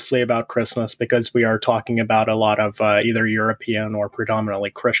are mostly about Christmas because we are talking about a lot of either European or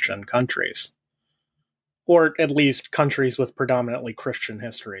predominantly Christian countries. Or at least countries with predominantly Christian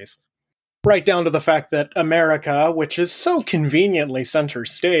histories. Right down to the fact that America, which is so conveniently center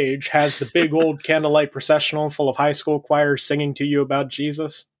stage, has the big old candlelight processional full of high school choirs singing to you about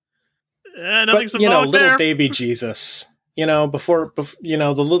Jesus. Nothing's but, little there. Baby Jesus. Before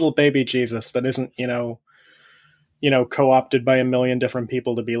the little baby Jesus that isn't, co-opted by a million different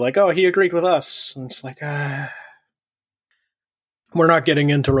people to be like, oh, he agreed with us. And it's like, we're not getting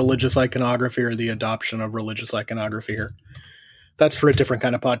into religious iconography or the adoption of religious iconography here. That's for a different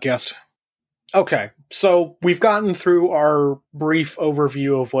kind of podcast. Okay, so we've gotten through our brief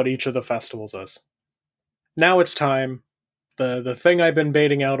overview of what each of the festivals is. Now it's time, the thing I've been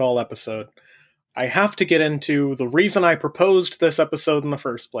baiting out all episode. I have to get into the reason I proposed this episode in the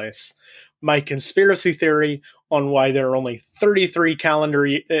first place. My conspiracy theory on why there are only 33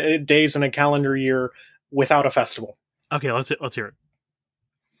 days in a calendar year without a festival. Okay, let's hear it.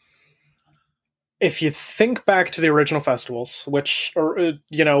 If you think back to the original festivals, which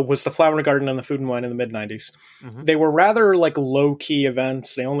was the Flower and Garden and the Food and Wine in the mid-90s, they were rather like low-key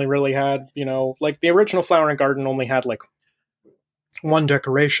events. They only really had, like the original Flower and Garden only had like one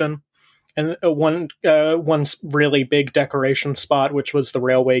decoration and one really big decoration spot, which was the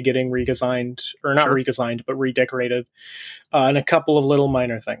railway getting redesigned, or not redesigned, but redecorated, and a couple of little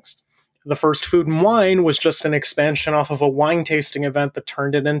minor things. The first Food and Wine was just an expansion off of a wine tasting event that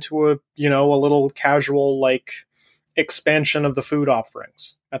turned it into a little casual, like, expansion of the food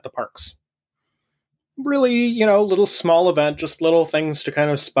offerings at the parks. really, little small event, just little things to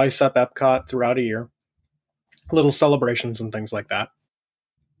kind of spice up Epcot throughout a year. Little celebrations and things like that.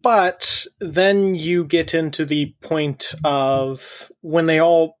 But then you get into the point of when they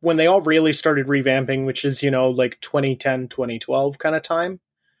all really started revamping, which is, like 2010, 2012 kind of time.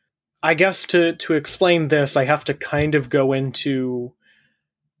 I guess to explain this, I have to kind of go into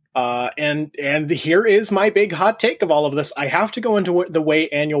and here is my big hot take of all of this. I have to go into the way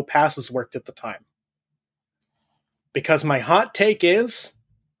annual passes worked at the time. Because my hot take is,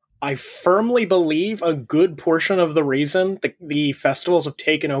 I firmly believe a good portion of the reason the festivals have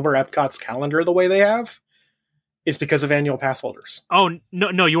taken over Epcot's calendar the way they have is because of annual pass holders. Oh,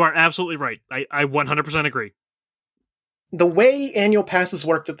 no, you are absolutely right. I 100% agree. The way annual passes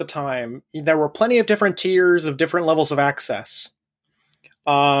worked at the time, there were plenty of different tiers of different levels of access.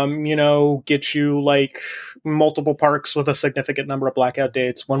 Get you like multiple parks with a significant number of blackout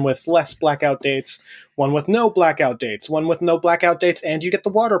dates, one with less blackout dates, one with no blackout dates, one with no blackout dates, and you get the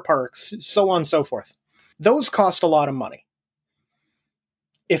water parks, so on and so forth. Those cost a lot of money.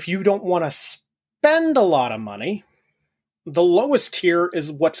 If you don't want to spend a lot of money, the lowest tier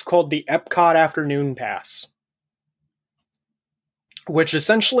is what's called the Epcot Afternoon Pass, which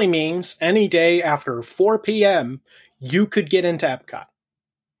essentially means any day after 4 p.m., you could get into Epcot.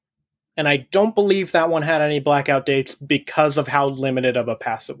 And I don't believe that one had any blackout dates because of how limited of a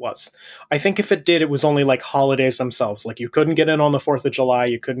pass it was. I think if it did, it was only like holidays themselves. Like you couldn't get in on the 4th of July,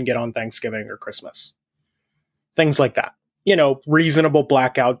 you couldn't get on Thanksgiving or Christmas. Things like that. Reasonable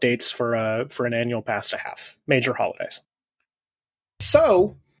blackout dates for an annual pass to have. Major holidays.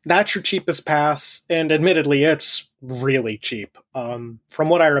 So, that's your cheapest pass, and admittedly, it's really cheap. From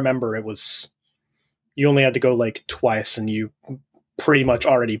what I remember, you only had to go like twice, and you pretty much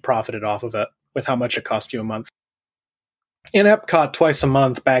already profited off of it with how much it cost you a month. In Epcot, twice a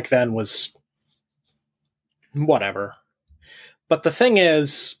month back then was whatever. But the thing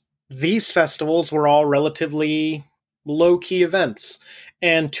is, these festivals were all relatively low-key events.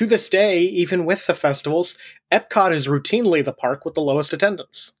 And to this day, even with the festivals, Epcot is routinely the park with the lowest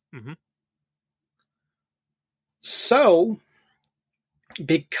attendance. Mm-hmm. So,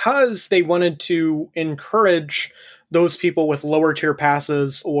 because they wanted to encourage those people with lower tier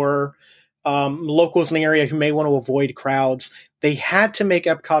passes or locals in the area who may want to avoid crowds, they had to make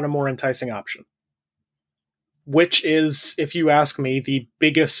Epcot a more enticing option. Which is, if you ask me, the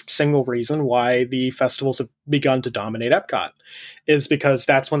biggest single reason why the festivals have begun to dominate Epcot, is because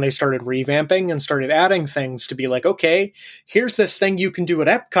that's when they started revamping and started adding things to be like, okay, here's this thing you can do at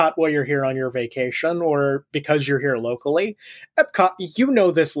Epcot while you're here on your vacation or because you're here locally.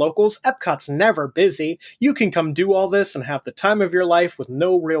 Epcot, this, locals, Epcot's never busy. You can come do all this and have the time of your life with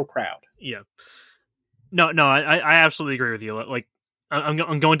no real crowd. Yeah. No, I absolutely agree with you. Like,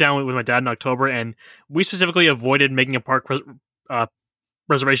 I'm going down with my dad in October, and we specifically avoided making a park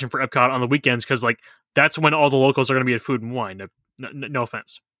reservation for Epcot on the weekends because, like, that's when all the locals are going to be at Food and Wine. No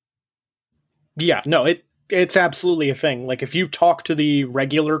offense. Yeah, no, it's absolutely a thing. Like, if you talk to the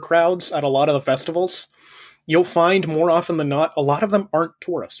regular crowds at a lot of the festivals, you'll find more often than not, a lot of them aren't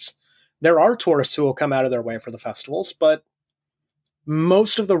tourists. There are tourists who will come out of their way for the festivals, but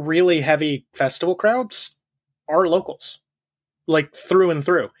most of the really heavy festival crowds are locals. Like, through and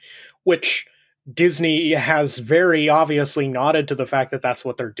through, which Disney has very obviously nodded to the fact that that's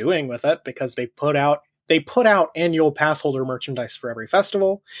what they're doing with it, because they put out annual pass holder merchandise for every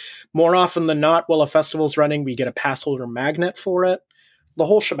festival. More often than not, while a festival's running, we get a pass holder magnet for it. The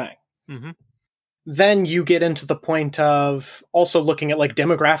whole shebang. Mm-hmm. Then you get into the point of also looking at like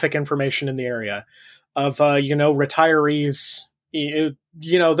demographic information in the area of, retirees.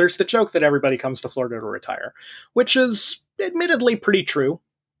 There's the joke that everybody comes to Florida to retire, which is admittedly pretty true.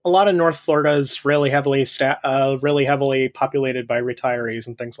 A lot of North Florida is really heavily populated by retirees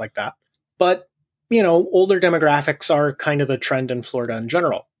and things like that. But, older demographics are kind of the trend in Florida in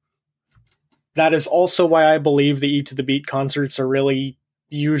general. That is also why I believe the Eat to the Beat concerts are really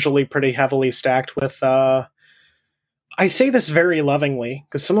usually pretty heavily stacked with, I say this very lovingly,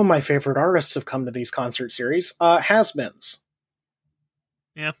 because some of my favorite artists have come to these concert series, has-beens.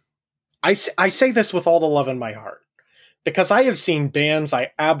 Yeah. I say this with all the love in my heart. Because I have seen bands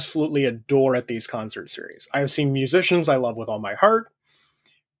I absolutely adore at these concert series. I have seen musicians I love with all my heart.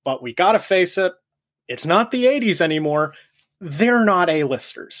 But we gotta face it, it's not the 80s anymore. They're not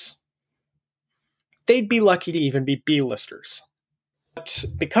A-listers. They'd be lucky to even be B-listers. But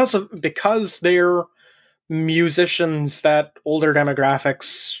because they're musicians that older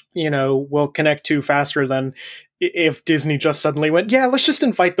demographics, will connect to faster than if Disney just suddenly went, yeah, let's just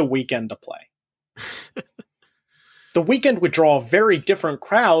invite The Weeknd to play. the weekend would draw a very different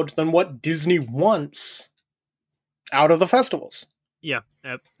crowd than what Disney wants out of the festivals. Yeah,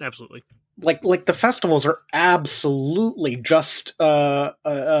 absolutely. Like the festivals are absolutely just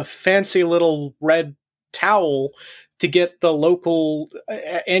a fancy little red towel to get the local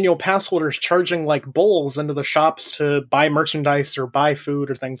annual pass holders charging like bulls into the shops to buy merchandise or buy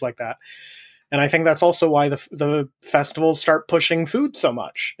food or things like that. And I think that's also why the festivals start pushing food so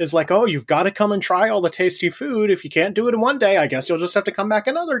much. Is like, oh, you've got to come and try all the tasty food. If you can't do it in one day, I guess you'll just have to come back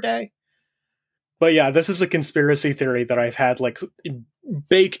another day. But yeah, this is a conspiracy theory that I've had like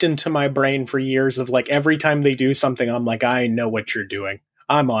baked into my brain for years of like every time they do something, I'm like, I know what you're doing.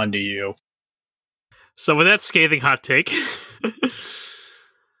 I'm on to you. So with that scathing hot take, we're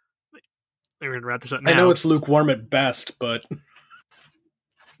going to wrap this up now. I know it's lukewarm at best, but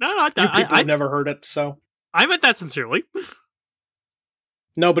no, you people have never heard it, so. I meant that sincerely.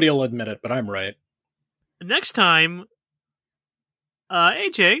 Nobody will admit it, but I'm right. Next time,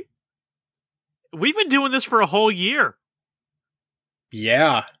 AJ, we've been doing this for a whole year.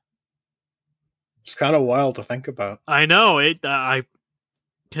 Yeah. It's kind of wild to think about. I know. I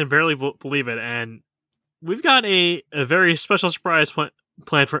can barely believe it, and we've got a very special surprise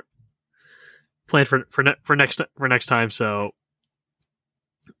planned for next time. So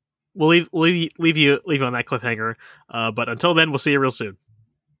we'll leave you on that cliffhanger. But until then, we'll see you real soon.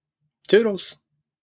 Toodles.